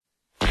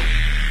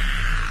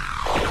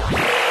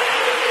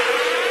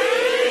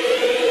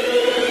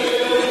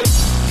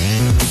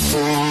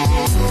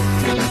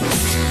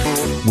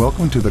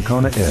Welcome to the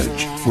Kona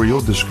Edge, where you'll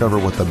discover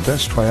what the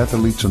best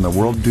triathletes in the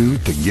world do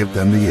to give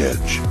them the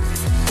edge.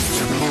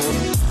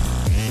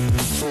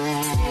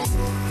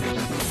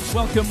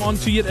 Welcome on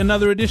to yet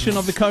another edition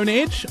of the Kona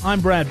Edge. I'm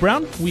Brad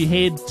Brown. We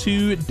head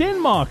to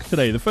Denmark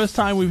today, the first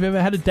time we've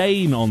ever had a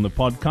Dane on the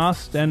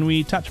podcast, and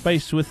we touch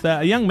base with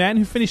a young man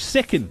who finished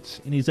second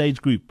in his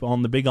age group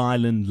on the Big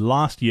Island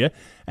last year,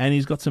 and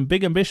he's got some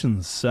big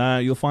ambitions.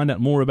 You'll find out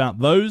more about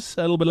those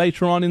a little bit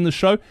later on in the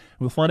show.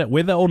 We'll find out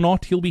whether or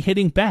not he'll be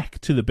heading back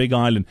to the Big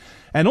Island.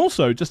 And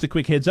also, just a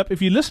quick heads up,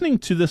 if you're listening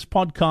to this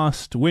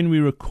podcast when we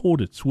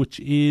record it,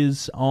 which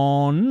is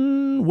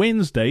on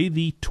Wednesday,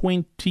 the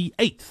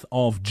 28th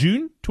of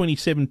June,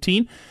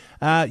 2017,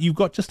 you've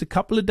got just a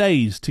couple of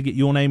days to get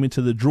your name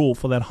into the draw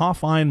for that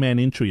half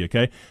Ironman entry,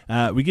 okay?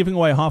 We're giving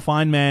away a half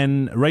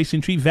Ironman race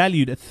entry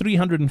valued at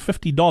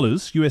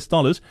 $350 US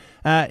dollars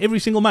every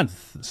single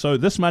month. So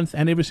this month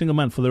and every single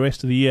month for the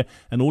rest of the year.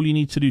 And all you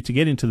need to do to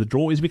get into the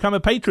draw is become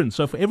a patron.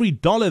 So for every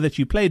dollar that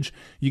you pledge,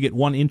 you get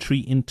one entry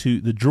into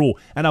the draw.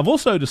 And I've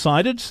also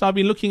decided, I've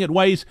been looking at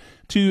ways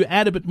to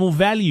add a bit more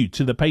value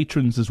to the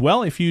patrons as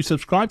well. If you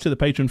subscribe to the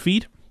patron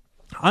feed,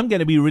 I'm going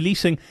to be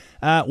releasing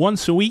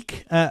once a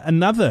week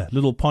another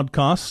little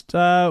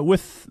podcast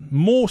with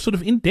more sort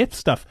of in-depth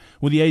stuff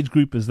with the age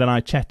groupers that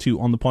I chat to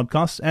on the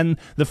podcast. And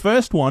the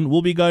first one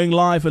will be going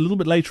live a little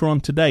bit later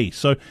on today.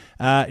 So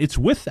it's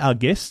with our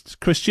guest,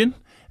 Kristian.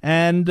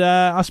 And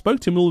I spoke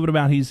to him a little bit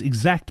about his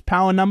exact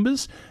power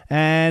numbers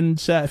and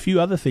a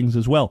few other things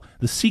as well.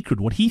 The secret,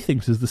 what he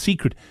thinks is the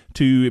secret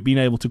to being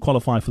able to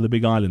qualify for the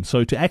Big Island.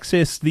 So to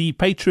access the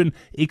patron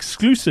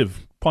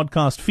exclusive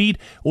podcast feed,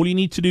 all you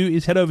need to do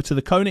is head over to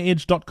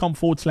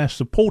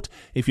thekonaedge.com/support.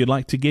 If you'd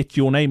like to get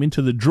your name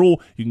into the draw,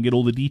 you can get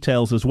all the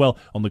details as well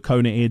on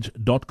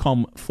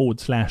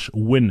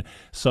thekonaedge.com/win.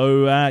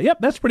 So,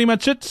 that's pretty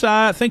much it.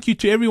 Thank you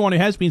to everyone who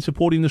has been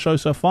supporting the show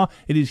so far.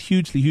 It is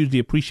hugely, hugely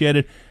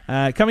appreciated.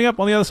 Coming up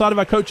on the other side of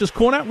our Coach's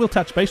Corner, we'll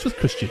touch base with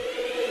Kristian.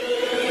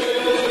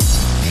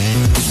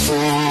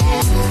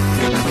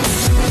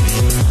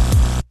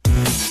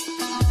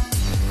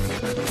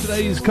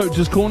 Today's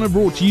Coach's Corner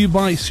brought to you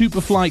by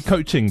Superfly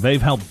Coaching.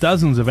 They've helped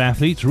dozens of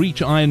athletes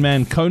reach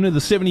Ironman Kona, the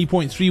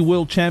 70.3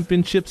 World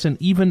Championships, and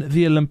even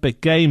the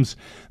Olympic Games.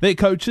 Their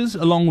coaches,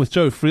 along with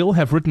Joe Friel,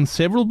 have written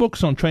several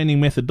books on training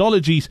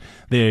methodologies.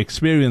 Their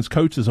experienced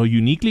coaches are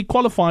uniquely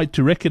qualified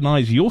to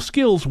recognize your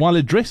skills while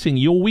addressing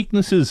your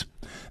weaknesses.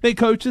 Their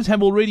coaches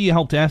have already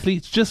helped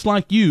athletes just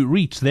like you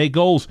reach their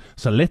goals,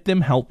 so let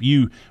them help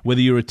you.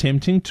 Whether you're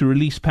attempting to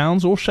release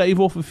pounds or shave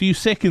off a few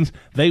seconds,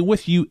 they're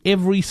with you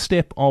every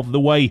step of the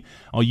way.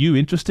 Are you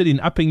interested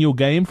in upping your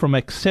game from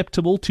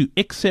acceptable to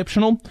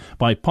exceptional?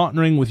 By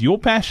partnering with your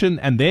passion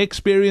and their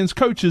experienced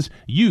coaches,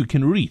 you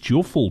can reach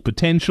your full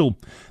potential.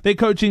 Their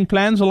coaching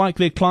plans are like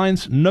their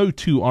clients. No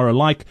two are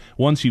alike.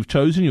 Once you've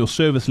chosen your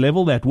service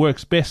level that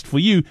works best for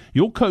you,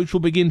 your coach will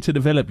begin to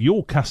develop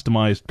your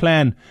customized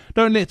plan.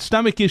 Don't let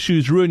stomach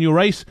issues ruin your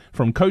race.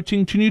 From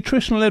coaching to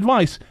nutritional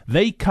advice,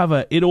 they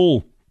cover it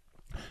all.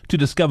 To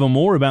discover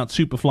more about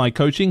Superfly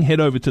Coaching, head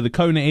over to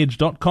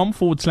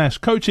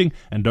thekonaedge.com/coaching.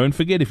 And don't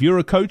forget, if you're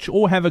a coach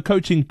or have a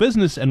coaching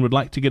business and would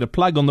like to get a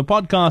plug on the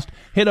podcast,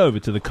 head over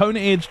to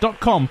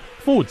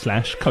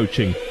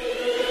thekonaedge.com/coaching.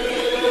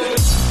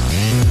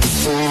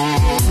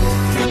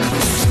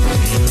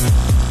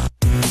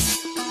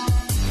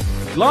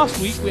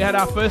 Last week we had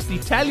our first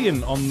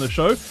Italian on the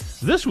show.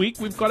 This week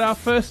we've got our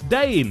first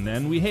Dane,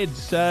 and we head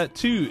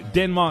to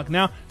Denmark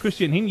now.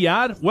 Kristian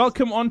Hindkjaer,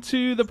 welcome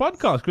onto the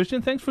podcast.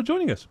 Kristian, thanks for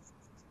joining us.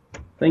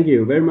 Thank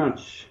you very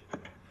much.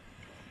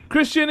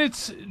 Kristian,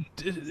 it's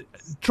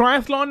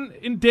triathlon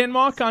in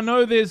Denmark. I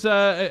know there's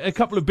a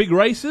couple of big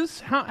races.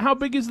 How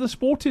big is the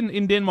sport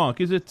in Denmark?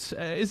 Is it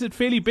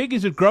fairly big?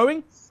 Is it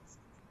growing?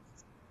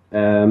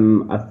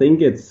 I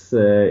think it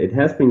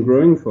has been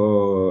growing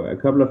for a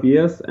couple of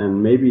years,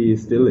 and maybe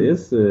still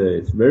is.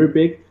 It's very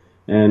big,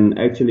 and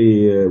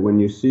actually, when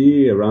you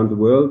see around the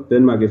world,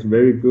 Denmark is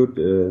very good.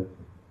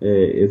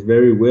 Is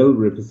very well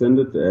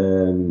represented.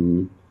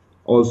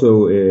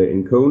 Also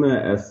in Kona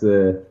as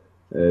the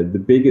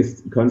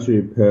biggest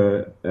country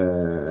per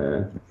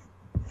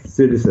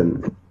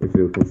citizen, if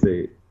you can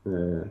say.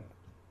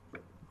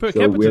 Per so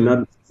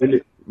capita.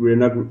 We're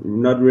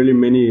not really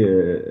many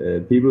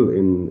people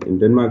in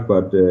Denmark,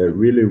 but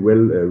really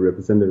well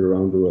represented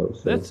around the world.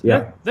 So,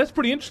 that's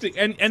pretty interesting.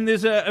 And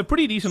there's a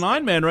pretty decent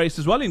Ironman race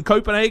as well in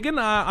Copenhagen.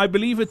 I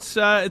believe it's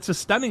a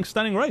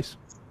stunning race.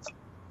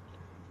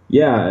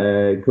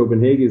 Yeah,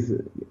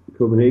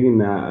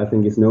 Copenhagen I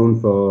think is known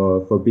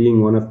for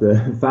being one of the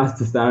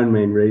fastest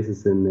Ironman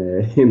races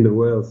in the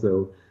world.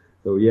 So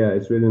yeah,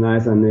 it's really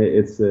nice, and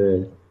it's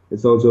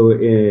also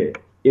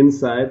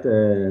inside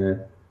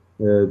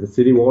the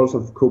city walls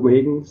of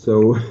Copenhagen.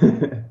 So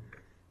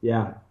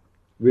yeah,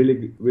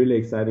 really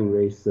exciting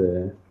race.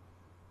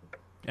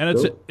 And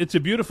it's a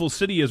beautiful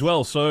city as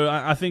well. So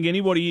I think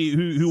anybody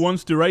who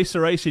wants to race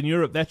a race in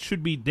Europe, that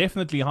should be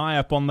definitely high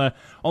up on the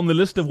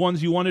list of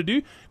ones you want to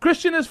do.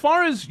 Kristian, as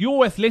far as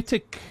your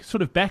athletic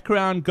sort of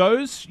background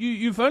goes,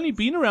 you've only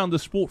been around the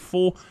sport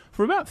for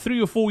about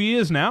 3 or 4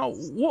 years now.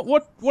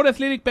 What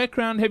athletic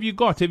background have you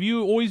got? Have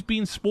you always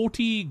been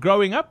sporty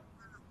growing up?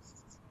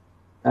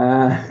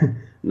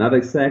 Not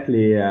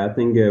exactly. I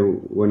think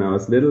when I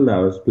was little, I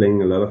was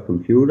playing a lot of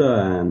computer,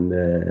 and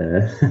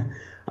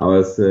I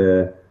was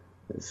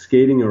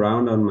skating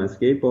around on my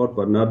skateboard,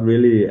 but not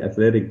really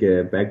athletic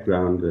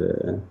background.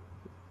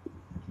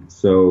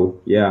 So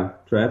yeah,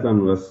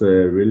 triathlon was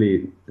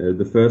really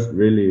the first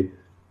really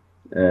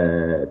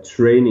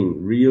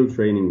real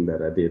training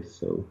that I did.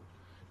 So.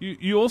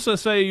 You also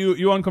say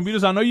you're on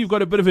computers. I know you've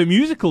got a bit of a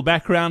musical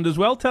background as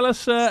well. Tell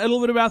us a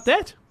little bit about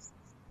that.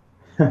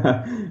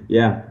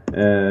 Yeah,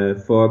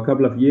 for a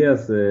couple of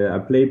years I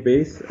played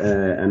bass,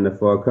 and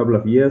for a couple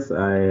of years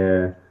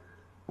I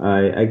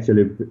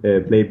actually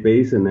played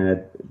bass in a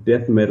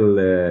death metal,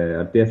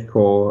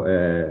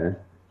 deathcore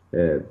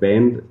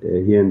band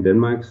here in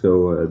Denmark.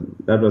 So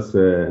that was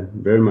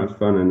very much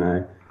fun, and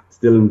I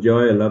still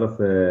enjoy a lot of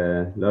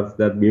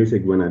that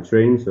music when I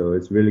train. So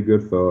it's really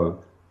good for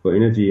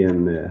energy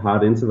and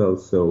hard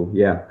intervals. So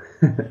yeah.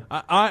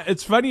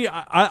 It's funny.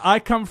 I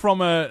come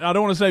from I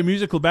don't want to say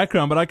musical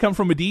background, but I come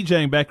from a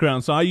DJing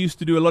background. So I used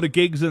to do a lot of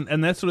gigs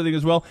and that sort of thing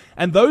as well.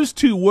 And those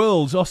two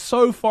worlds are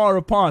so far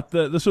apart.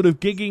 The sort of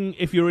gigging,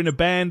 if you're in a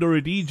band or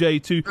a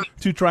DJ, to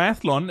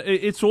triathlon,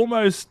 it's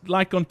almost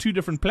like on two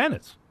different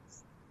planets.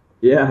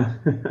 Yeah,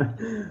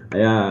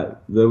 yeah.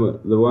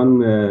 The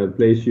one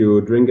place you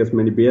drink as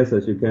many beers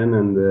as you can,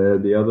 and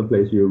the other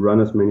place you run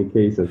as many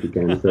Ks as you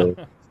can. So.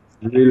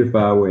 Really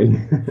far away.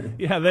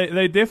 Yeah,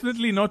 they're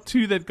definitely not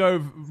two that go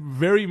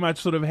very much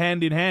sort of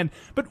hand in hand.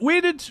 But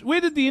where did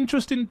the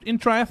interest in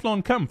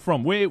triathlon come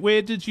from?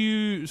 Where did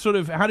you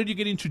how did you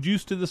get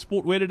introduced to the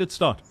sport? Where did it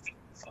start?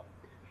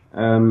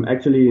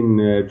 Actually, in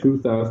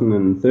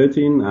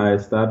 2013, I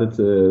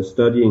started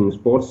studying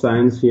sports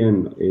science here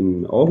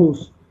in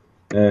Aarhus,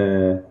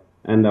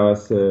 and I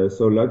was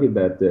so lucky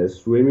that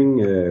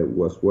swimming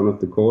was one of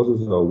the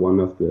courses or one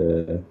of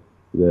the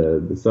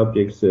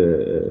subjects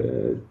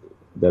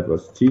that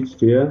was taught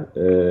here.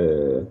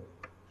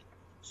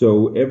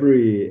 So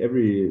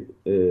every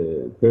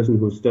person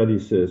who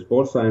studies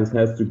sports science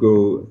has to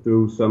go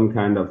through some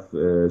kind of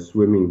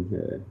swimming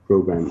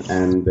program.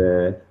 And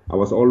I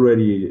was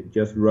already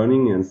just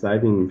running and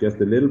cycling just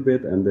a little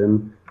bit, and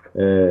then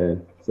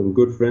some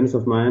good friends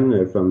of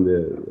mine from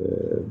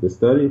the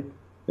study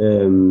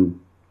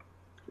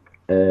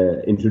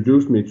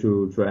introduced me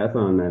to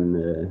triathlon,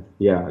 and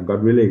I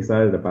got really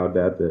excited about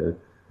that.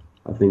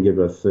 I think it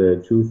was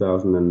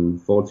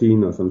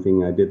 2014 or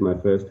something. I did my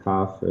first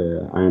half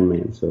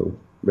Ironman, so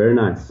very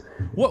nice.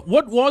 What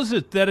was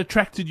it that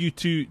attracted you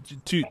to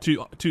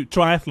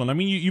triathlon? I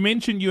mean, you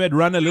mentioned you had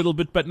run a little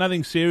bit, but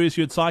nothing serious.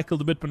 You had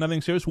cycled a bit, but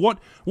nothing serious. What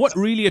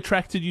really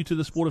attracted you to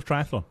the sport of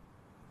triathlon?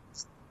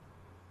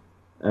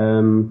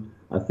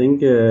 I think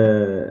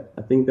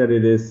that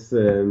it is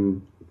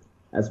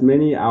as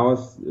many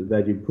hours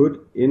that you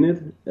put in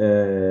it,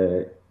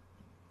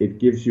 it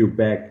gives you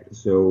back.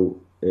 So.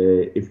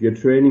 If you're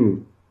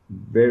training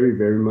very,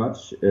 very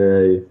much,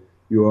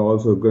 you are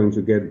also going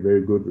to get very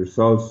good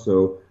results.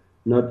 So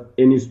not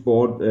any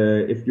sport,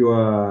 if you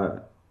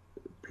are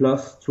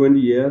plus 20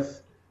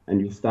 years and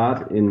you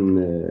start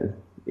in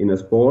a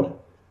sport,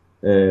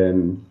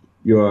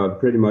 you are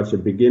pretty much a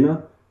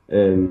beginner.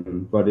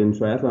 But in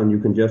triathlon, you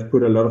can just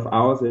put a lot of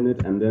hours in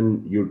it, and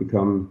then you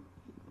become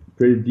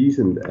pretty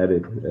decent at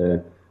it.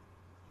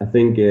 I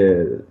think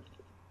the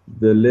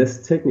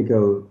less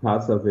technical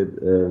parts of it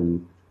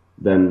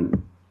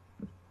than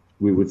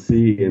we would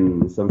see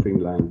in something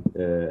like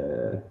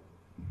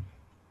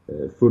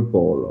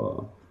football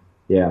or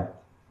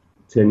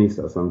tennis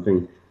or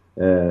something.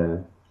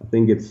 I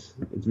think it's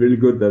really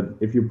good that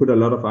if you put a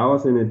lot of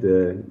hours in it,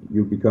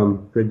 you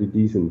become pretty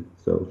decent.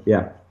 So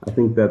I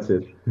think that's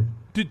it.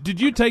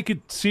 Did you take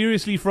it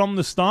seriously from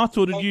the start,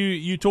 or did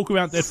you talk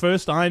about that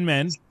first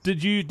Ironman?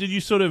 Did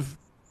you sort of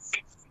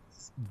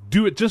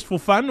do it just for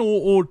fun,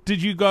 or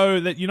did you go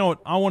that, you know what,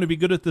 I want to be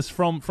good at this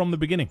from the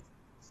beginning?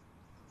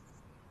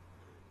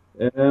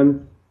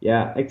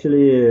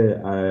 Actually,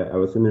 I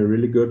was in a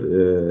really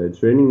good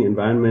training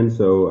environment,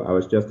 so I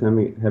was just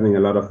having a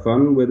lot of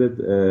fun with it.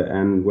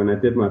 And when I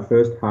did my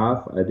first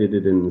half, I did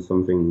it in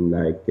something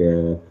like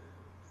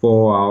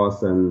 4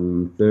 hours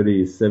and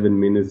 37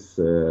 minutes,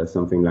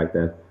 something like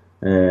that.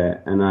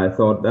 And I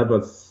thought that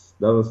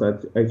was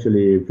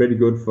actually pretty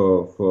good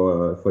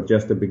for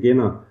just a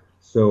beginner.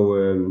 So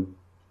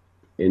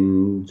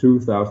in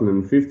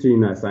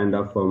 2015, I signed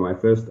up for my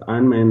first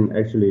Ironman,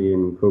 actually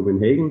in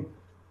Copenhagen.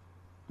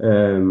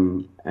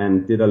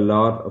 And did a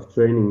lot of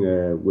training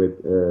with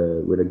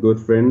a good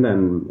friend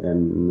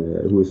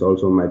and who is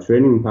also my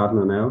training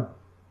partner now.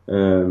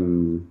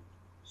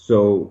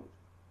 So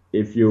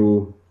if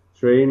you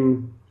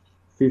train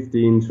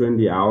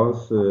 15-20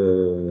 hours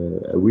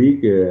a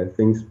week,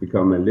 things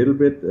become a little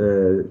bit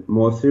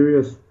more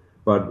serious.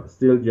 but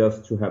still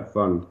just to have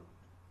fun.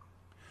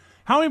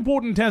 How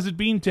important has it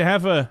been to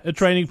have a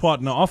training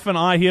partner? Often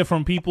I hear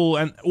from people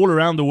and all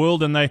around the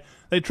world, and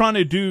they're trying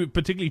to do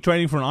particularly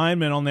training for an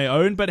Ironman on their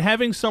own, but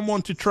having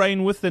someone to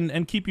train with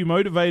and keep you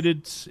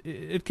motivated,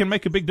 it can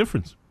make a big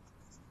difference.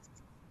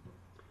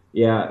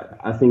 Yeah,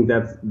 I think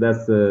that's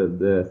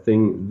the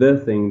thing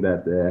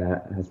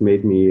that has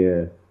made me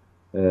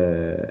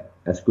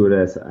as good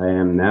as I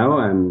am now,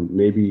 and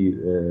maybe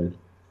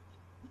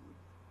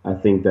I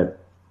think that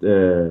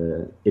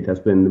it has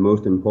been the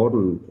most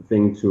important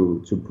thing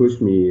to push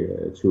me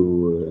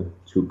to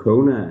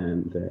Kona,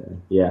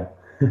 and yeah,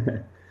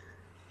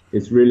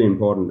 it's really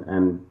important.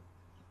 And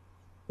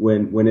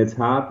when it's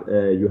hard,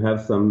 you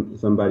have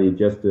somebody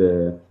just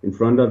in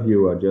front of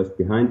you or just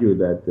behind you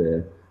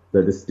that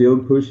is still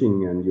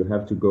pushing, and you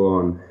have to go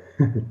on.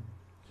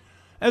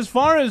 As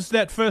far as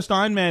that first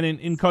Ironman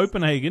in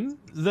Copenhagen,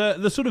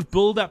 the sort of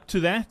build up to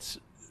that,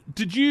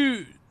 did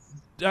you?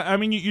 I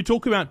mean, you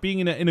talk about being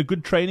in a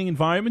good training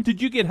environment.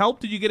 Did you get help?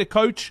 Did you get a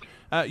coach?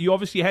 You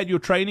obviously had your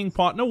training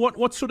partner.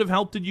 What sort of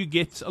help did you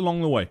get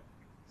along the way?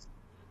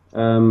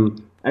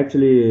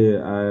 Actually,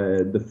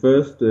 the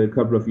first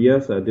couple of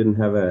years I didn't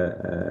have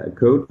a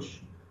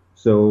coach,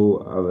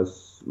 so I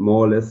was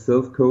more or less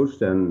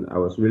self-coached, and I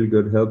was really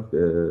good help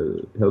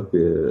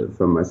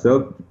from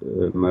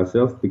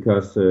myself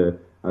because I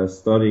was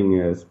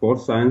studying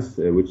sports science,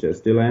 which I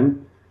still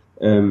am,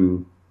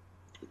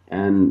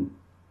 and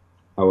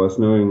I was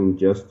knowing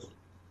just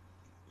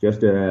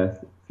a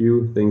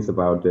few things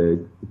about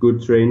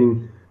good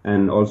training,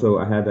 and also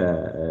I had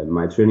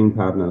my training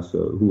partner,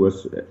 who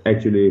was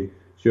actually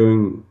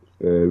showing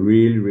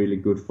really, really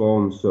good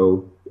form.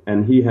 So,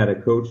 and he had a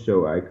coach,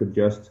 so I could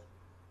just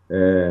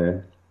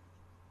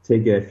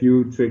take a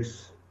few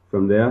tricks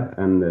from there,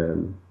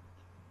 and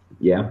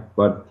yeah.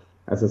 But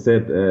as I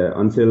said,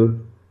 until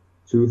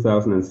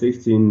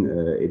 2016,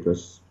 it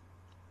was.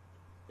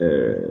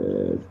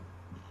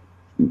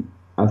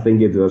 I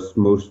think it was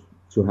most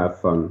to have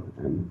fun,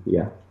 and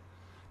yeah.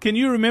 Can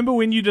you remember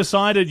when you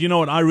decided, you know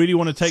what, I really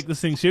want to take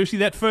this thing seriously?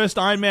 That first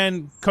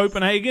Ironman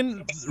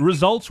Copenhagen,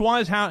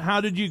 results-wise,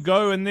 how did you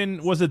go? And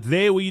then was it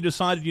there where you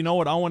decided, you know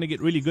what, I want to get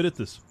really good at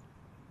this?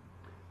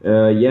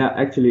 Yeah,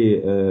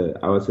 actually,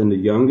 I was in the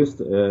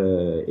youngest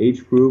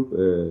age group,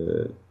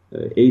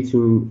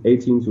 18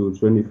 to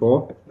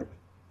 24,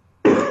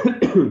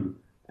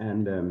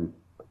 and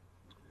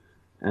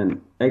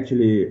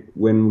actually,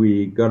 when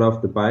we got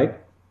off the bike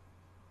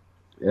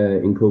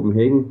in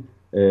Copenhagen,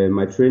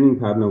 my training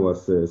partner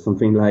was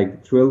something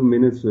like 12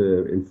 minutes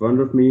in front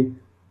of me,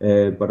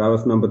 but I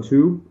was number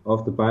 2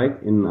 off the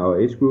bike in our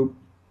age group,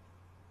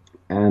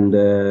 and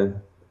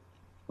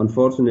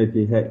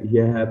unfortunately he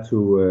had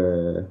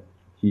to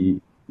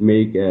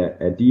make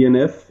a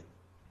DNF,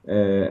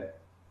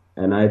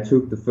 and I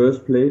took the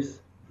first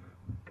place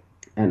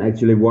and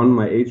actually won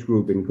my age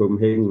group in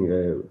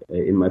Copenhagen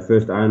in my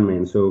first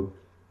Ironman. So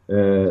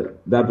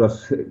that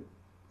was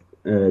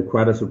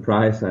quite a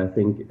surprise, I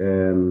think.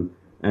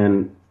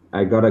 And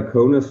I got a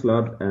Kona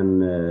slot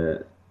and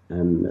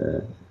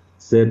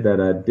said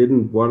that I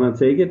didn't want to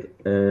take it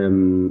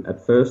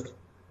at first,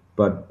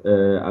 but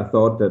I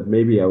thought that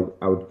maybe I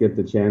would get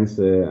the chance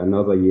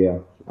another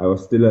year. I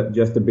was still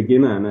just a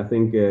beginner, and I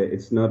think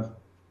it's not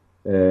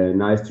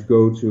nice to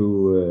go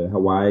to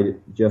Hawaii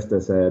just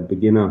as a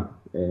beginner.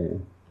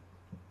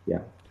 Yeah.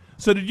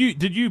 So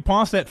did you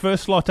pass that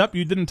first slot up?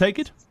 You didn't take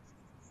it?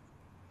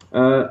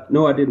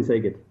 No, I didn't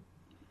take it.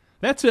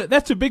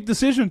 That's a big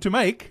decision to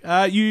make.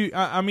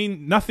 I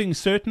mean, nothing's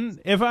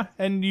certain ever,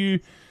 and you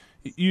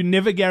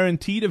never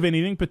guaranteed of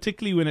anything,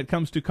 particularly when it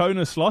comes to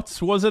Kona slots.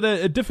 Was it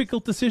a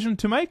difficult decision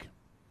to make?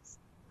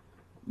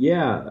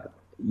 Yeah,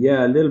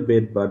 a little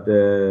bit, but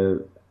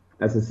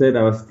as I said,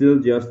 I was still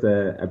just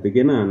a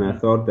beginner, and I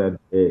thought that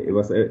it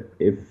was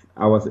if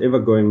I was ever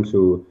going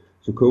to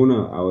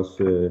Kona,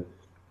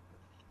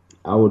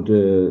 I would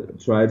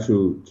try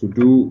to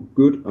do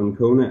good on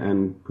Kona,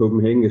 and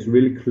Copenhagen is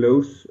really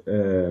close.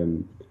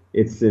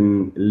 It's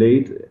in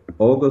late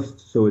August,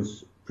 so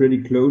it's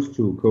pretty close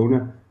to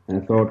Kona.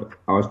 And I thought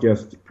I was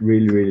just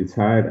really, really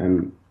tired,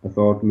 and I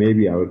thought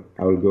maybe I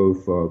would go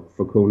for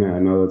Kona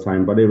another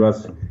time. But it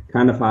was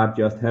kind of hard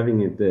just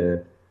having it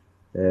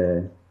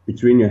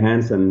between your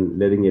hands and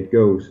letting it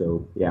go.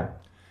 So yeah.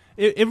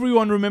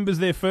 Everyone remembers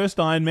their first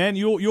Ironman.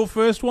 Your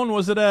first one,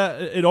 was it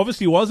it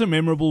obviously was a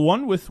memorable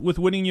one with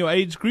winning your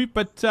age group,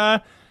 but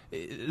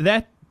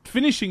that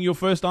finishing your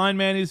first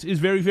Ironman is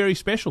very, very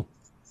special.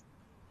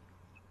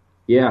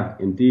 Yeah,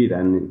 indeed,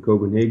 and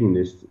Copenhagen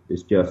is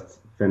just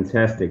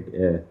fantastic.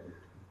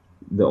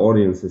 The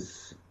audience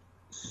is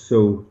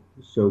so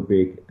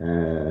big.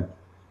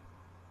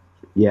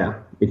 Yeah,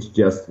 it's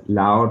just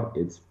loud,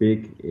 it's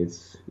big,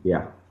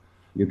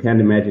 you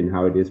can't imagine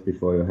how it is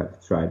before you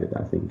have tried it,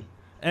 I think.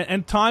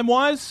 And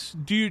time-wise,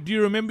 do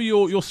you remember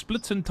your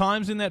splits and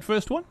times in that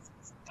first one?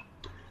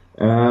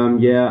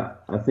 Yeah,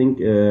 I think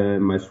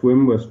my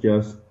swim was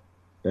just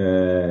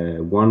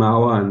 1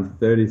 hour and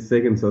 30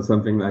 seconds or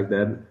something like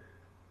that.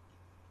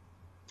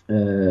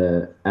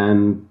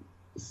 And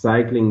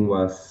cycling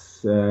was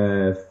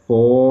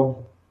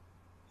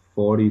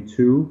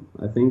 4:42,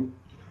 I think.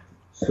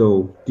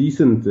 So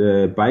decent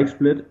bike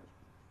split.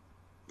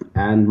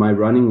 And my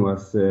running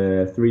was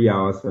 3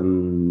 hours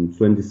and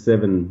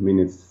 27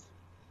 minutes.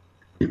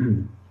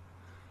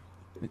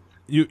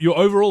 Your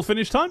overall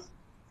finish time?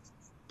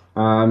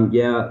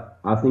 Yeah,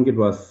 I think it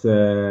was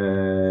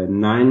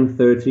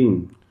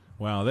 9:13.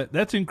 Wow,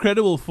 that's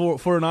incredible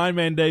for an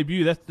Ironman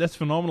debut. That's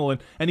phenomenal.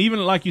 And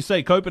even like you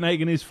say,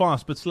 Copenhagen is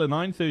fast, but still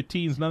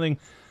 9:13 is nothing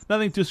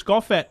to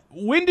scoff at.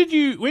 When did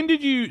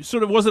you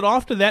sort of, was it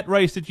after that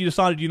race that you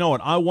decided, you know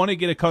what, I want to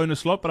get a Kona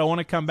slot, but I want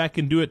to come back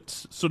and do it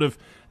sort of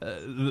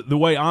the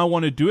way I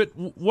want to do it?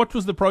 What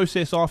was the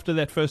process after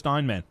that first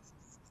Ironman?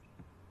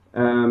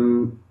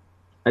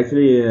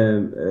 Actually,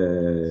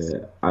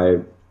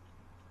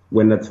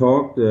 when I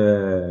talked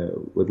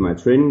with my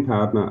training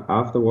partner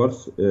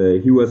afterwards,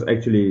 he was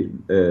actually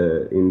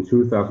in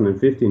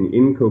 2015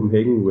 in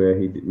Copenhagen, where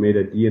he made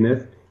a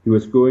DNF. He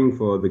was going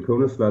for the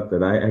Kona slot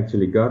that I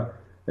actually got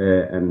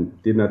and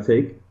did not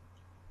take.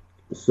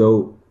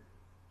 So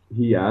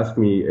he asked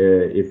me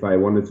if I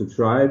wanted to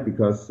try,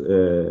 because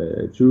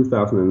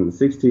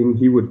 2016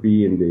 he would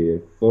be in the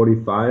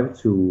 25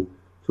 to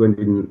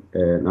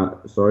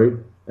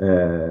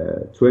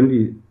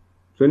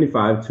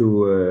 25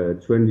 to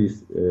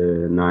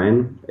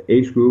 29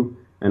 age group,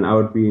 and I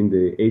would be in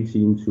the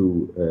 18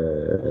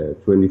 to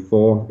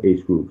 24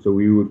 age group. So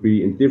we would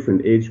be in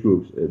different age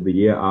groups the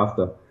year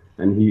after.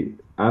 And he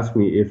asked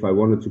me if I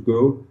wanted to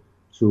go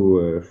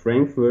to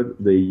Frankfurt,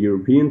 the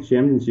European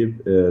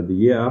Championship, the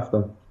year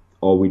after,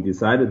 or we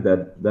decided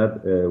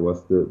that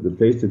was the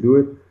place to do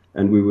it.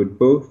 And we would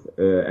both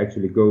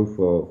actually go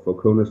for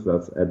Kona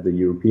slots at the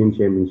European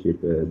Championship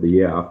the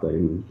year after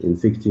in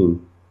 16.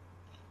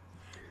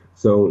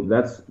 So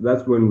that's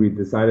when we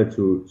decided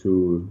to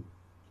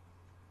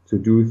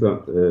do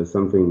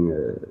something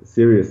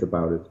serious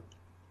about it.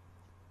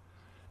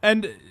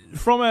 And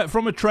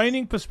from a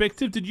training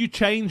perspective, did you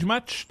change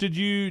much? Did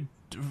you,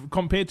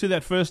 compared to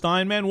that first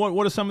Ironman,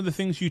 what are some of the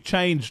things you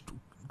changed?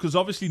 Because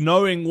obviously,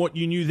 knowing what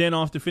you knew then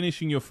after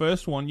finishing your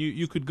first one,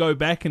 you could go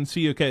back and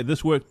see, okay,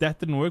 this worked, that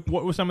didn't work.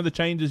 What were some of the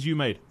changes you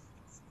made?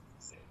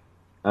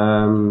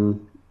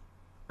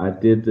 I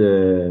did,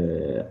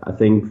 I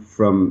think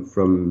from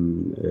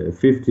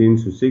 15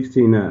 to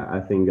 16, I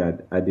think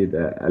I did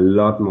a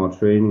lot more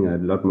training, a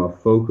lot more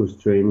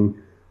focused training.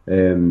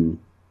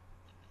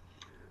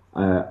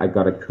 I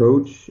got a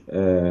coach,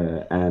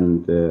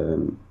 and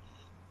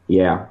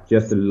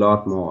just a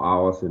lot more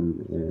hours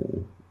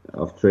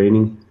of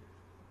training.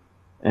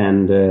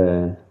 And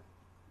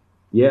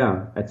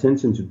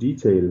attention to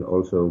detail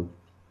also.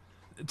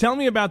 Tell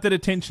me about that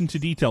attention to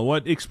detail.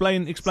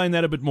 Explain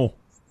that a bit more.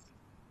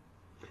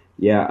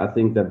 Yeah, I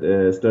think that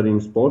studying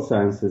sports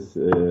science is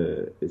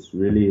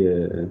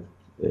really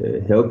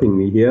helping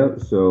me here.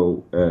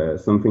 So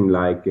something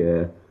like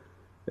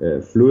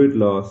fluid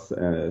loss,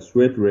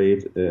 sweat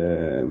rate,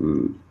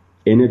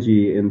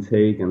 energy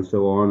intake, and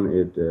so on.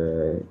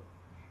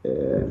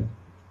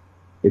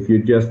 If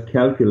you just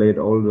calculate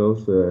all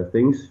those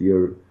things,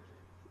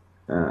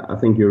 I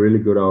think you're really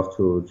good off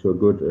to a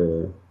good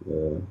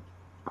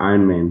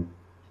Ironman,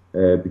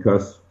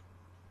 because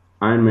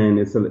Ironman,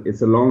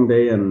 it's a long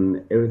day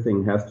and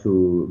everything has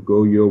to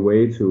go your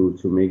way to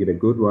make it a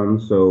good one.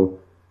 So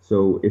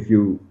if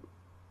you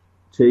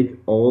take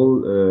all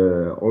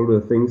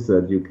the things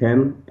that you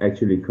can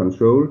actually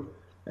control,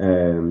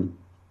 and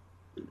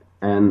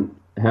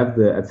have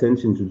the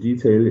attention to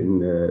detail in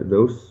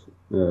those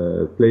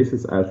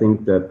places, I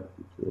think that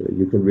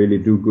you can really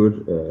do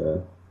good.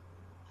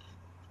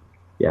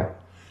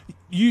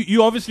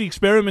 You obviously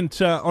experiment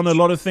on a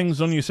lot of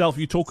things on yourself.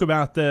 You talk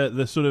about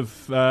the sort of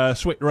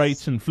sweat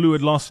rates and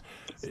fluid loss.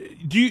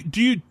 Do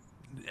you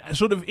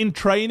sort of in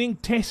training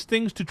test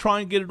things to try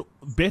and get it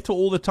better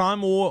all the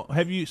time, or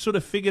have you sort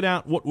of figured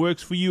out what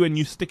works for you and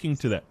you're sticking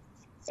to that?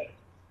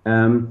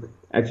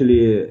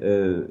 Actually,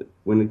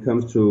 when it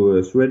comes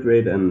to sweat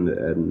rate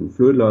and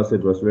fluid loss,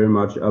 it was very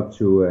much up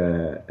to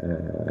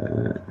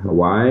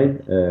Hawaii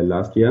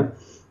last year.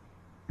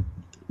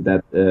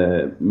 That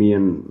me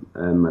and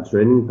my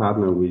training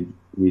partner, we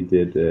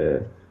did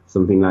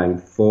something like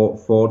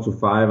 4 to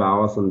 5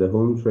 hours on the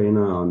home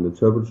trainer, on the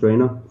turbo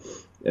trainer,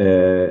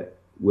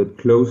 with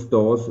closed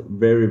doors,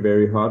 very,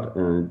 very hot,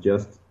 and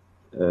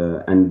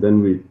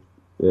then we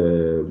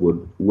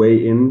would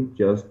weigh in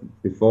just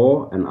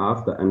before and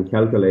after and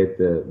calculate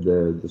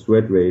the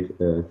sweat rate,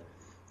 the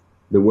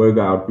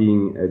workout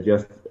being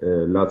just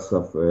lots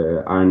of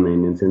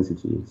Ironman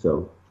intensity.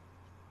 So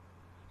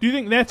do you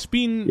think that's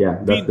been... Yeah,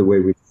 that's the way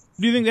we...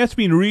 Do you think that's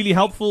been really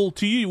helpful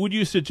to you? Would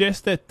you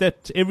suggest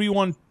that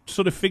everyone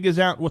sort of figures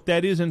out what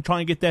that is and try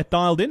and get that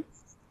dialed in?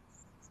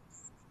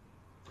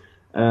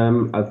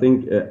 I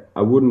think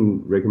I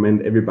wouldn't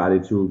recommend everybody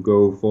to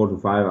go 4 to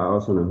 5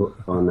 hours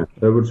on a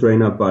turbo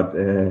trainer, but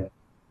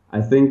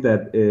I think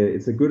that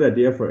it's a good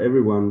idea for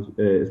everyone,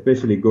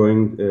 especially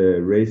going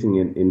racing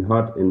in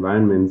hot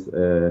environments,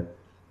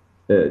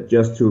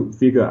 just to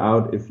figure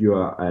out if you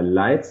are a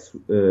light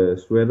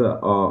sweater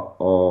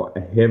or a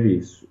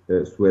heavy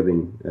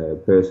sweating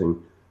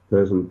person,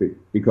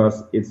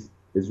 because it's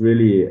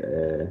really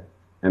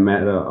a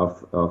matter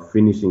of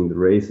finishing the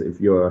race.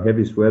 If you're a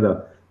heavy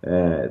sweater,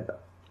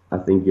 I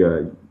think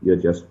you're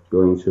just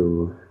going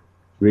to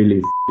really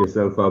f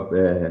yourself up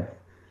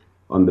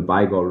on the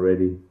bike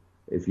already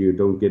if you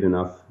don't get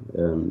enough.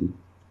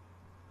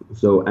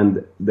 So,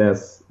 and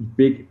there's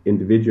big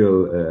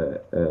individual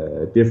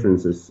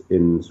differences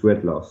in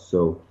sweat loss.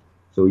 So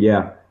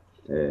yeah,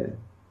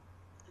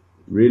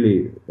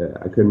 really,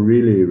 I can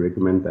really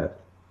recommend that.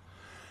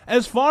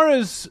 As far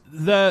as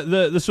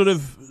the sort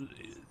of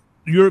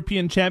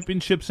European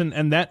Championships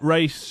and that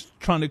race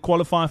trying to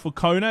qualify for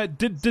Kona,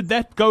 did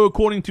that go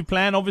according to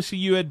plan? Obviously,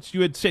 you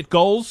had set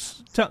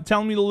goals.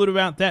 Tell me a little bit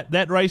about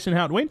that race and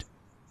how it went.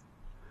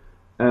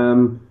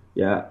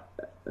 Yeah.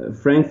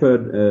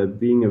 Frankfurt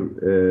being a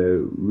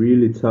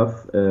really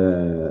tough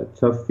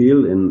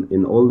field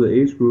in all the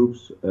age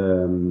groups.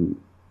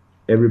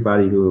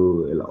 Everybody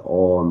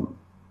or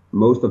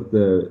most of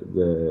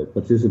the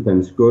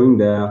participants going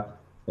there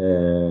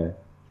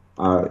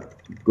are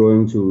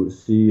going to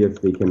see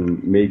if they can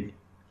make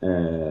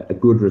a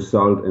good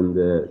result in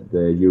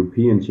the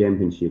European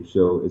Championship.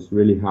 So it's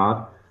really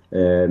hard,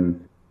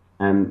 and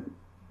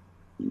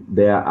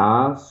there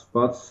are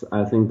spots.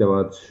 I think there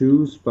were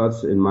 2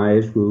 spots in my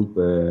age group.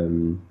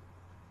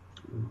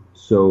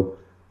 So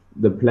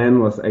the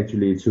plan was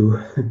actually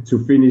to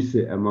finish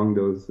among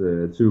those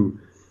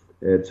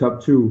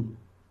top 2,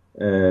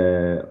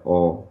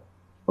 or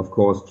of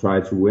course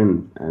try to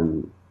win.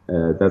 And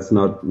that's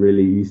not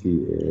really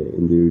easy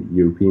in the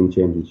European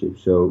Championship.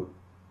 So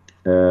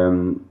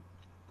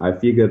I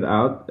figured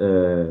out,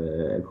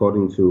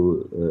 according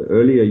to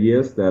earlier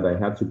years, that I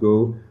had to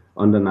go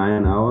under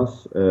 9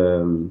 hours,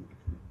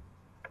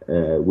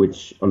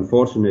 which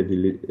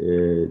unfortunately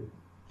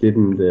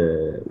didn't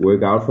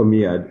work out for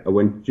me. I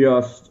went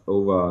just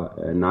over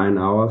 9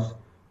 hours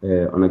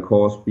on a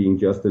course being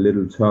just a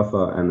little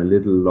tougher and a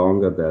little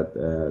longer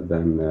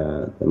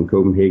than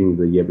Copenhagen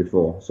the year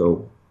before.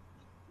 So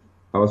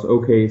I was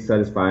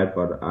satisfied,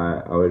 but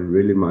I would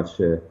really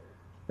much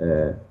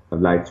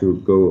I'd like to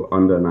go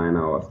under 9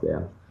 hours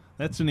there.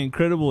 That's an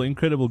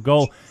incredible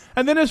goal.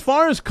 And then as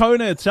far as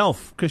Kona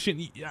itself,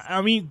 Kristian,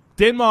 I mean,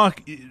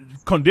 Denmark,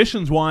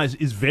 conditions-wise,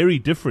 is very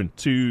different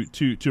to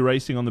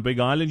racing on the Big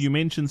Island. You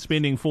mentioned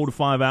spending 4 to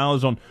 5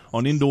 hours on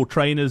indoor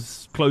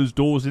trainers, closed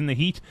doors in the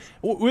heat.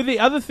 Were there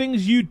other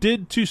things you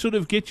did to sort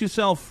of get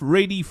yourself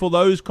ready for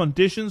those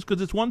conditions?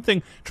 Because it's one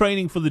thing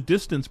training for the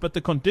distance, but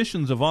the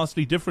conditions are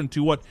vastly different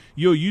to what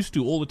you're used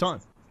to all the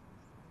time.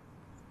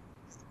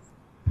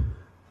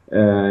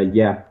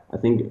 Yeah, I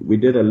think we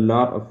did a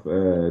lot of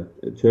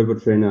turbo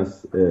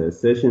trainers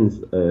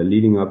sessions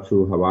leading up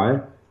to Hawaii,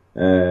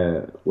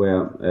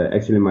 where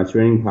actually my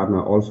training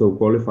partner also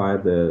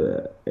qualified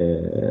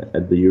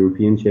at the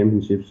European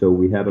Championship. So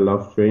we had a lot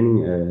of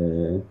training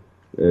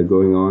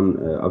going on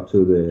up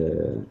to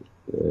the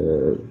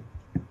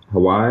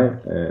Hawaii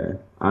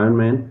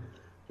Ironman,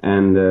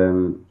 and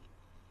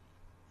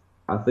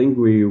I think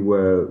we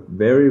were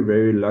very,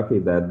 very lucky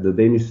that the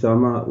Danish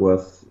summer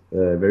was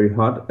very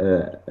hot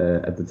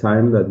at the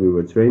time that we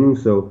were training.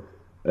 So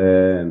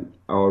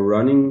our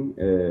running,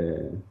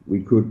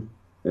 we could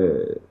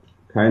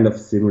kind of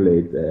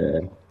simulate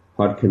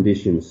hot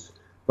conditions,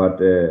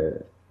 but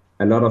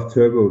a lot of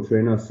turbo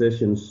trainer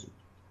sessions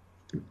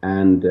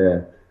and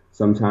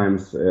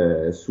sometimes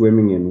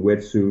swimming in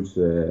wetsuits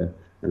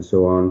and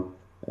so on.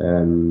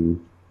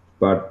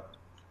 But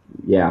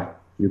yeah,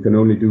 you can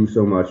only do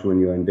so much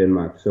when you're in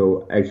Denmark.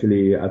 So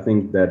actually, I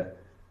think that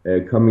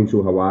coming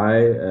to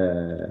Hawaii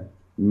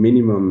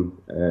minimum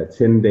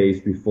 10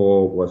 days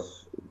before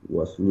was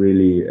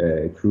really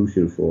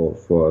crucial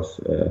for us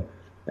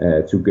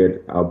to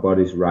get our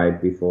bodies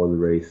right before the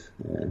race.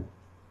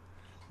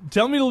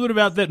 Tell me a little bit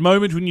about that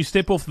moment when you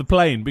step off the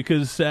plane,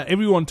 because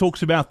everyone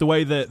talks about the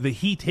way the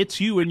heat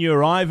hits you when you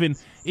arrive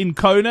in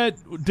Kona.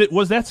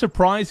 Was that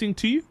surprising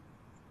to you?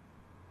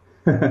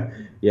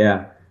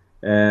 Yeah.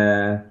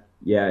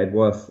 Yeah, it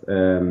was.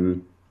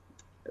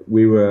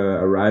 We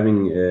were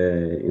arriving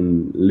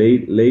in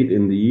late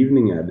in the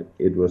evening, and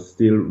it was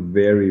still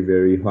very,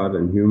 very hot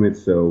and humid.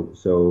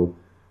 So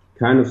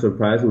kind of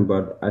surprising,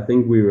 but I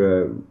think we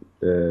were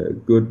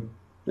good.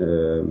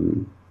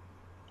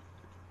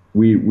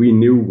 We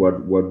knew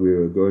what we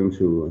were going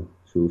to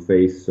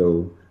face.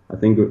 So I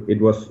think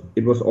it was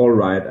all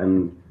right,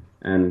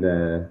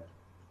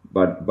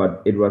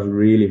 but it was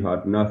really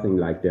hot. Nothing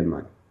like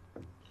Denmark.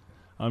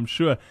 I'm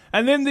sure.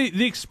 And then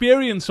the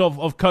experience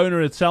of Kona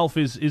itself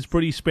is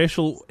pretty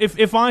special.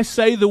 If I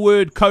say the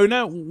word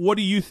Kona, what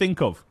do you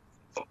think of?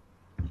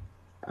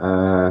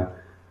 Wow,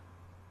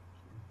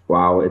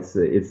 it's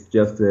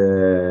just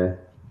a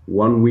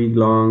 1 week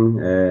long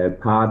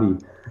party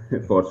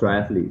for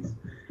triathletes.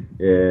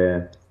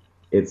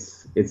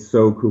 It's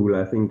so cool.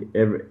 I think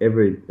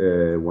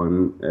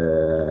everyone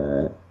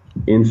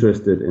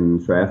interested in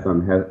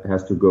triathlon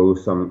has to go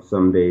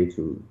someday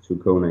to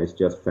Kona. It's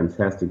just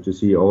fantastic to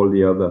see all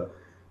the other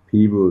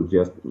people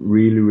just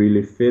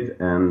really fit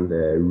and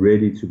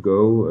ready to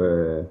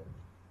go.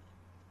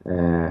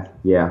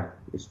 Yeah,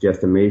 it's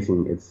just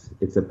amazing.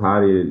 It's a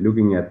party.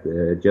 Looking at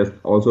just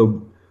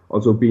also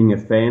being a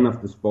fan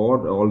of the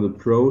sport, all the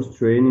pros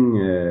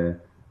training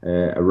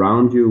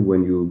around you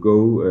when you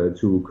go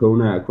to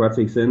Kona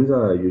Aquatic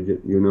Center.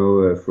 You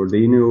know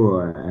Frodeno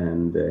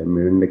and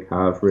Miranda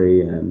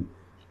Carfrey and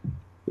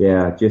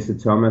Jesse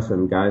Thomas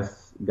and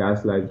guys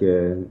like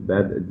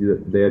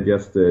that. They're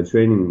just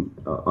training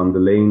on the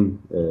lane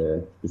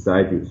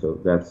beside you. So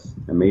that's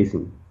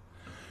amazing.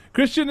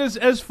 Kristian,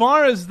 as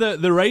far as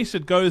the race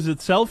it goes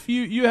itself,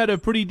 you had a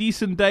pretty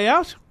decent day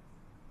out?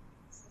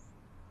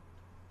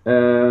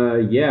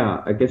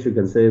 Yeah, I guess you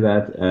can say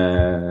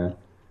that.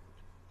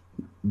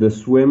 The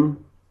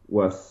swim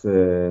was,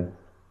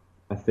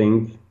 I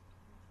think,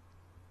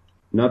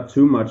 not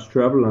too much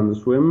trouble on the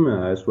swim.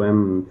 I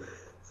swam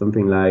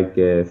something like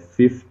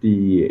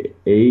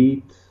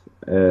 58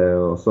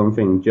 or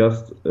something,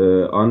 just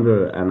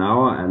under an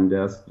hour, and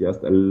there's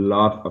just a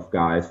lot of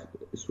guys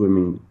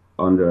swimming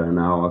under an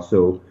hour.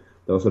 So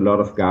there was a lot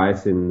of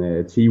guys in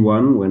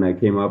T1 when I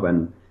came up,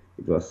 and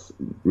it was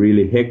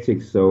really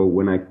hectic. So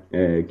when I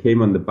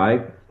came on the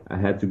bike, I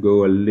had to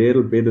go a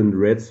little bit in the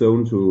red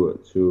zone to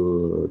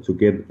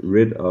get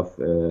rid of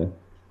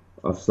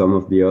some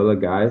of the other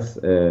guys,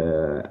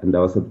 and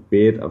there was a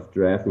bit of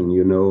drafting.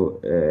 You know,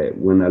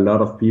 when a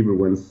lot of people,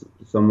 when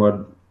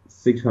somewhat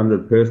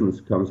 600 persons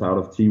comes out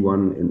of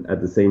T1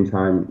 at the same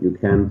time, you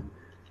can't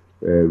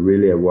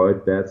really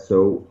avoid that.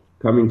 So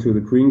coming to the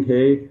Queen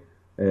K,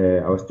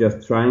 I was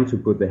just trying to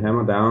put the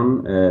hammer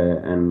down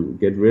and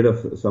get rid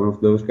of some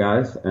of those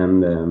guys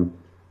and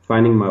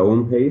finding my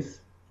own pace.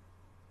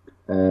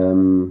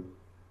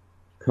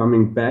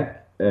 Coming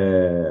back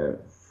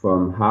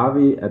from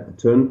Harvey at the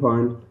turn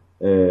point,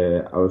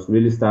 I was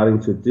really starting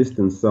to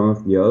distance some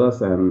of the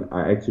others, and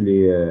I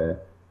actually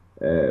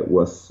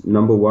was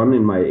number one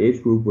in my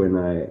age group when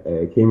I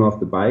came off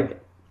the bike.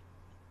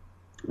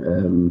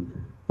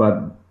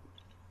 But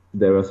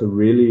there was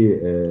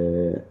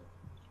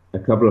a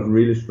couple of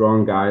really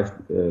strong guys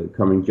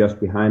coming just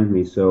behind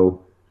me.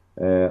 So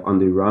on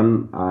the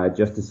run, I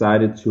just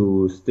decided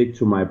to stick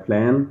to my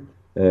plan.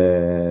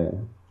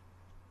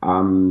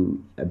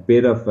 I'm a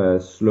bit of a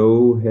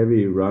slow,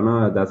 heavy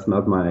runner. That's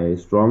not my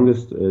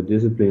strongest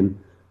discipline.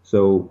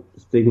 So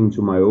sticking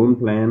to my own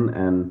plan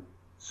and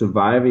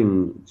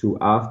surviving to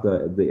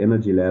after the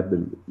energy lab,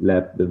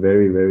 the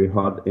very, very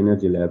hot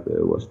energy lab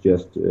was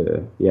just,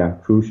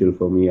 crucial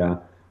for me.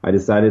 I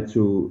decided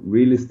to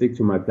really stick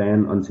to my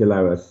plan until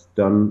I was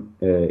done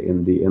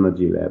in the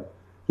energy lab.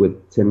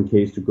 With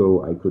 10Ks to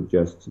go, I could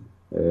just,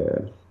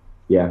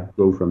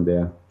 go from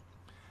there.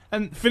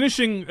 And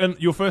finishing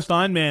your first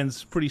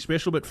Ironman's pretty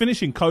special, but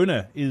finishing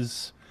Kona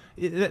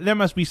that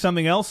must be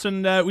something else.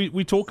 And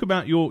we talk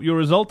about your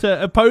result,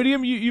 a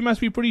podium. You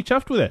must be pretty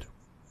chuffed with it.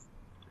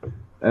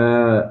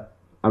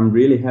 I'm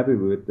really happy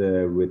with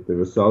the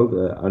result.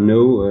 I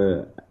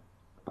know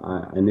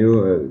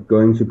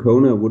going to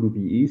Kona wouldn't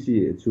be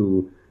easy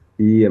to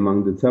be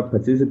among the top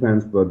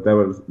participants, but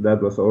that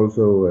was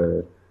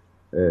also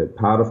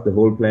part of the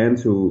whole plan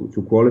to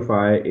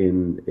qualify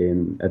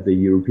in at the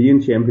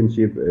European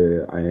Championship.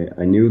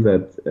 I knew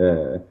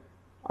that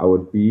I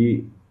would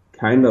be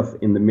kind of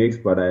in the mix,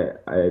 but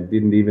I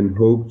didn't even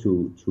hope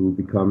to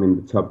become in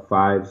the top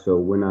 5. So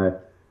when I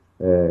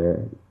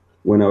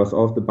was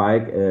off the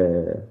bike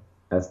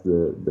as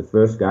the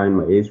first guy in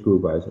my age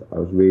group, I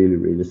was really,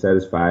 really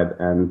satisfied,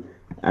 and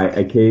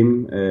I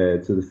came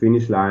to the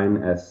finish line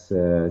as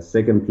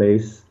second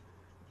place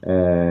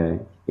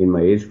in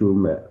my age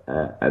group,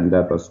 and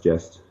that was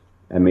just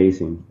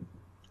amazing,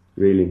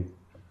 really.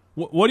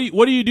 What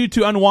do you do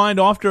to unwind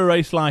after a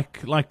race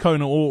like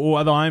Kona or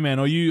other Ironman?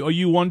 Are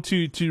you want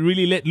to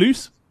really let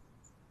loose?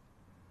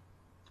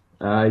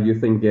 You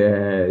think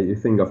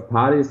of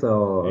parties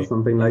or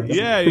something like that?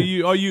 Yeah,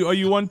 are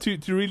you want to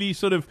really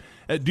sort of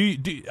do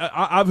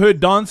I've heard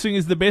dancing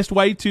is the best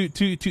way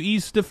to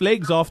ease stiff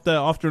legs after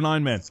an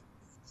Ironman.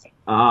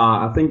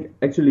 I think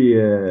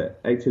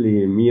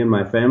actually me and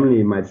my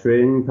family, my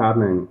training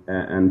partner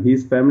and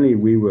his family,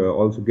 we were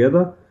all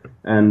together,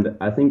 and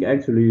I think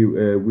actually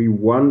we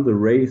won the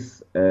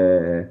race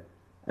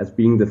as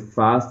being the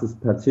fastest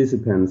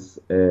participants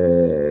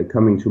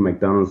coming to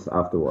McDonald's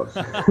afterwards.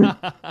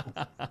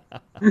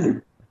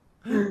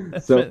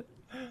 So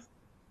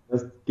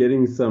just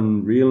getting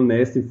some real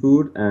nasty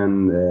food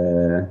and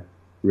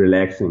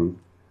relaxing.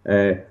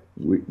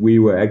 We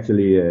were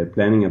actually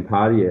planning a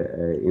party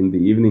in the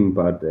evening,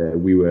 but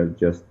we were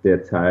just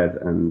dead tired,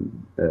 and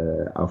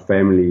our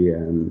family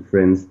and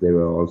friends, they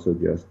were also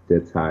just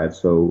dead tired.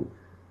 So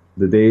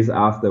the days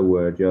after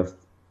were just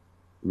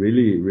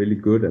really, really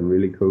good and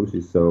really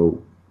cozy.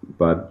 So,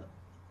 but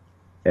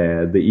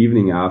the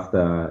evening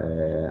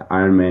after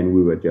Ironman,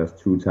 we were just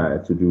too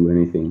tired to do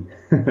anything.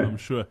 I'm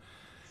sure.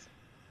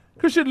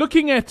 Kristian,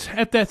 looking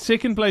at that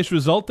second place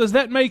result, does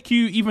that make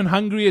you even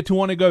hungrier to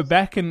want to go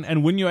back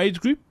and win your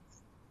age group?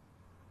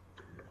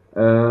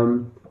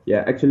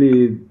 Yeah,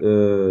 actually,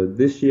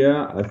 this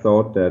year I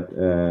thought that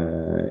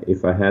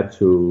if I had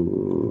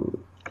to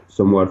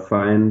somewhat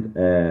find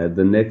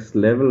the next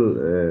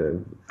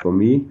level for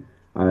me,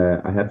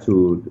 I had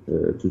to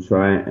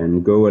try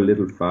and go a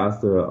little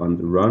faster on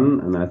the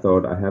run, and I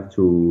thought I have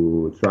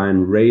to try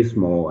and race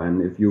more.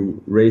 And if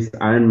you race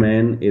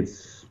Ironman,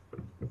 it's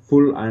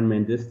full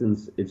Ironman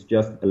distance. It's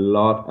just a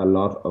lot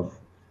of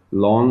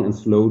long and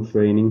slow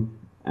training,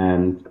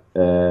 and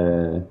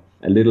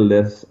a little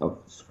less of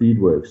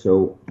speed work.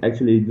 So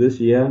actually this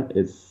year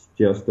it's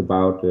just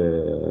about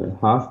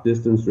half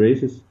distance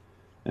races,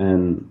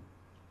 and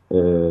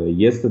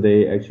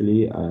yesterday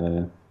actually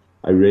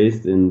I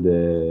raced in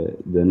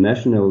the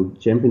national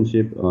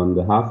championship on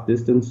the half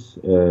distance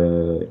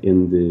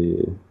in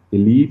the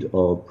elite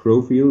or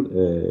pro field.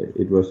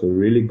 It was a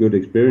really good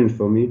experience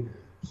for me.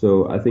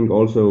 So I think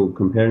also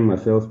comparing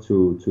myself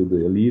to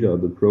the elite or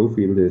the pro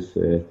field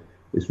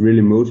is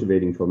really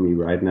motivating for me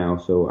right now.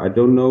 So I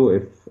don't know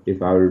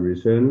if I will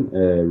return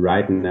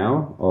right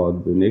now or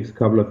the next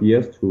couple of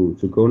years to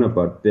Kona,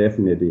 but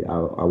definitely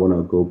I want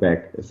to go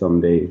back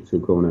someday to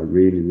Kona.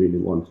 Really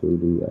want to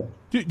do that.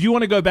 Do you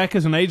want to go back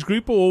as an age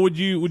group, or would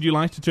you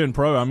like to turn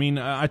pro? I mean,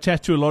 I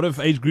chat to a lot of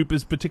age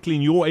groupers, particularly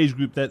in your age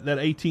group, that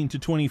 18 to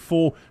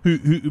 24,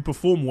 who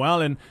perform well,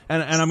 and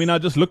I mean, I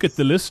just look at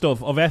the list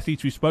of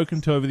athletes we've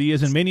spoken to over the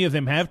years, and many of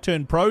them have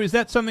turned pro. Is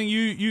that something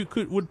you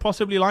would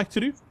possibly like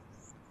to do?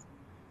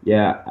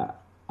 Yeah,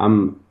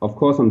 of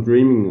course I'm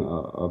dreaming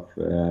of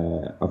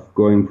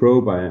going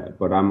pro,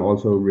 but I'm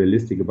also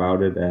realistic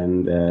about it,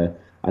 and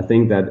I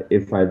think that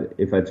if I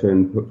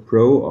turn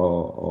pro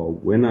or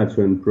when I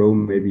turn pro,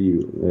 maybe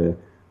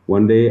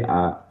one day,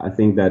 I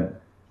think that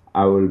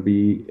I will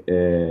be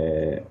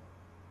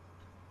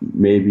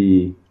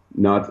maybe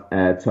not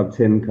a top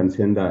 10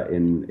 contender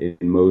in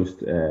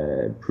most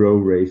pro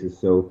races.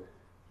 So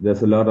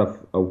there's a lot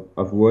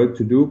of work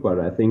to do, but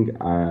I think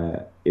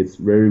it's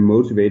very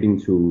motivating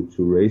to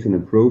race in a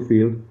pro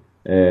field,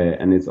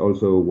 and it's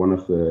also one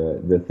of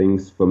the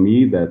things for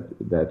me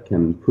that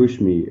can push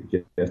me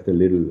just a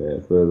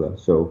little further.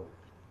 So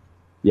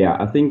yeah,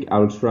 I think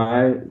I'll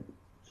try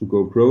to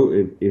go pro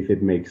if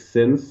it makes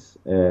sense,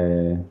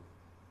 but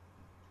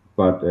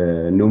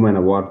no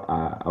matter what,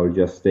 I'll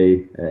just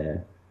stay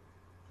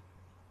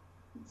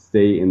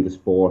in the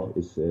sport.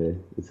 It's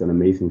an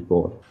amazing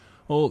sport.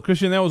 Well,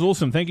 Kristian, that was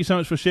awesome. Thank you so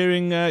much for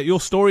sharing your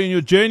story and your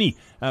journey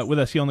with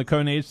us here on the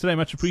Kona Edge today.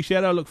 Much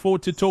appreciated. I look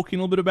forward to talking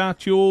a little bit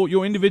about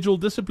your individual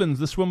disciplines,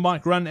 the swim,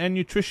 bike, run, and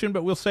nutrition,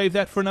 but we'll save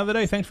that for another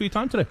day. Thanks for your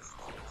time today.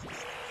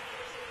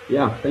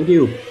 Yeah, thank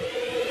you.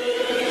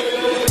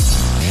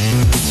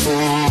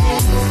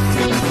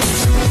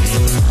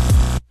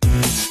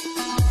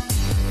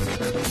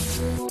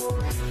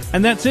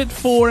 And that's it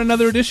for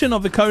another edition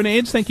of the Kona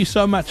Edge. Thank you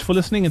so much for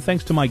listening, and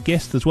thanks to my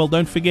guest as well.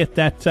 Don't forget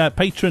that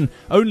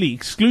patron-only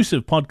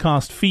exclusive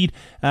podcast feed.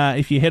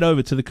 If you head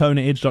over to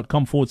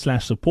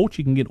thekonaedge.com/support,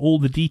 you can get all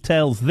the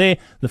details there.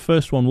 The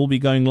first one will be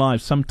going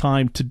live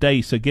sometime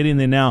today, so get in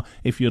there now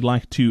if you'd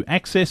like to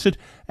access it.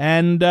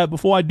 And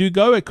before I do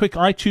go, a quick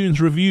iTunes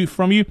review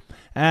from you.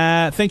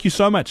 Thank you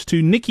so much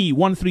to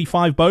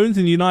Nikki135 Bones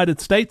in the United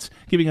States,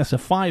 giving us a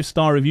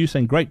 5-star review,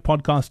 saying great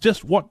podcast,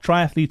 just what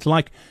triathletes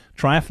like.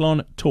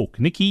 Triathlon Talk.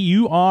 Nikki,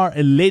 you are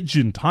a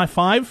legend. High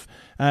five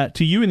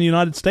to you in the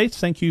United States.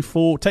 Thank you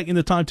for taking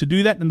the time to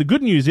do that. And the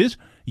good news is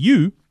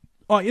you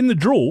are in the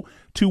draw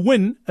to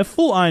win a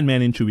full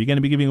Ironman entry. We're going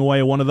to be giving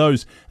away one of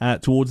those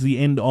towards the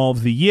end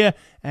of the year.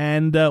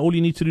 And all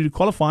you need to do to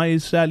qualify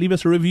is leave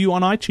us a review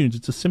on iTunes.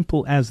 It's as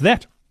simple as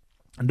that.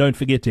 And don't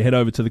forget to head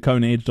over to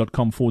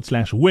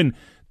thekonaedge.com/win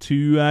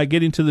to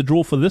get into the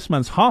draw for this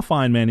month's half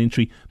Ironman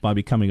entry by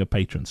becoming a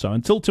patron. So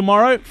until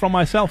tomorrow, from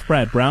myself,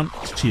 Brad Brown,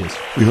 cheers.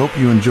 We hope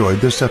you enjoyed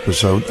this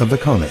episode of the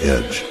Kona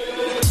Edge.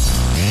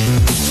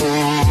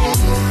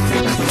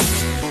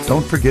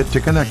 Don't forget to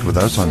connect with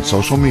us on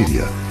social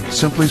media.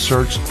 Simply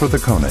search for the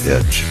Kona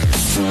Edge.